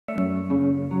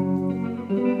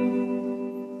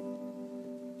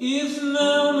If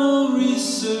memory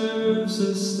serves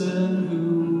us, then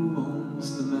who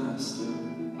owns the master?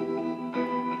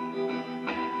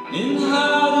 And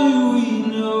how do we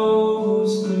know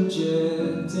who's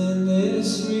projecting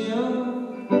this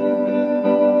real?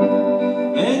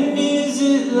 And is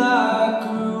it like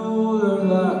glue or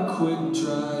like quick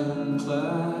drying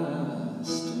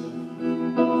plaster?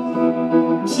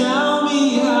 Tell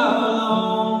me how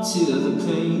long till the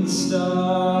paint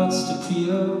starts to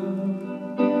peel.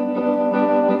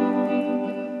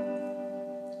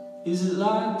 Is it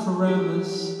like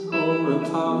Paramus or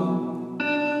Apollo?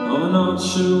 I'm not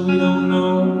sure, we don't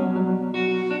know.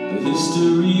 But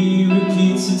history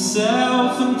repeats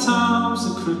itself and time's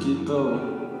a crooked bow.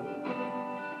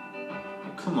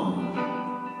 Come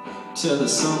on, tell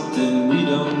us something we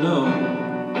don't know.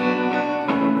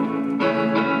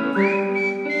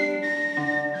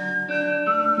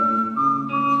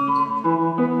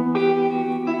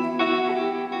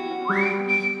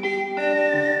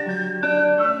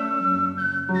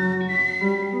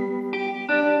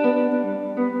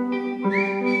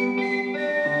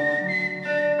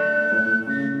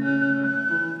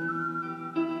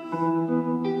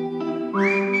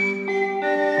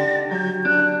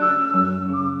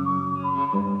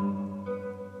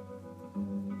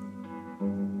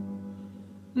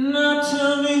 Now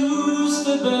tell me who's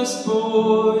the best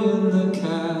boy in the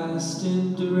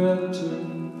casting director,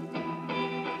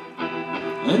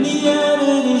 and the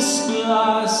editor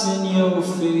splicing your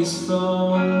face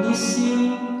from the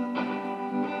ceiling.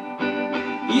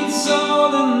 It's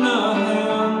all in the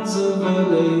hands of a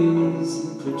lazy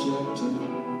projector,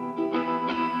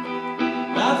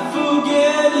 that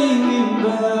forgetting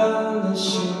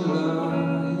embellishing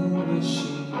lying machine.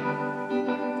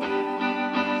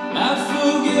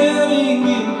 Forgetting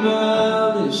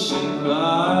embellishing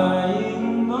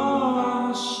lying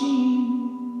machine.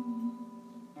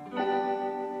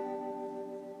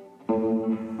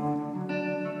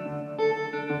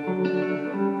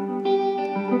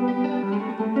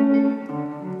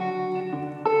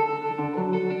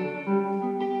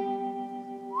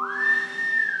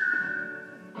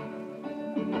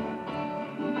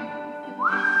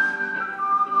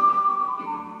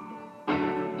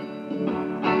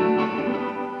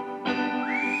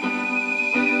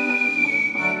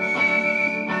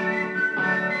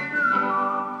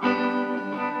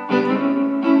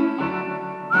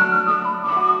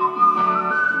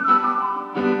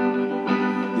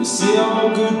 They say all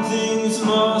good things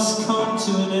must come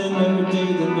to an end, every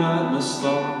day the night must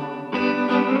fall.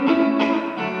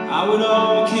 How it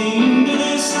all came to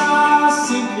this I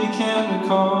simply can't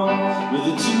recall. Were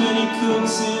there too many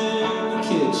cooks in the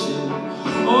kitchen?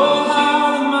 Oh,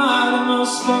 how the mighty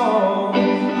must fall.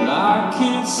 But I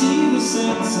can't see the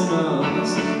sense in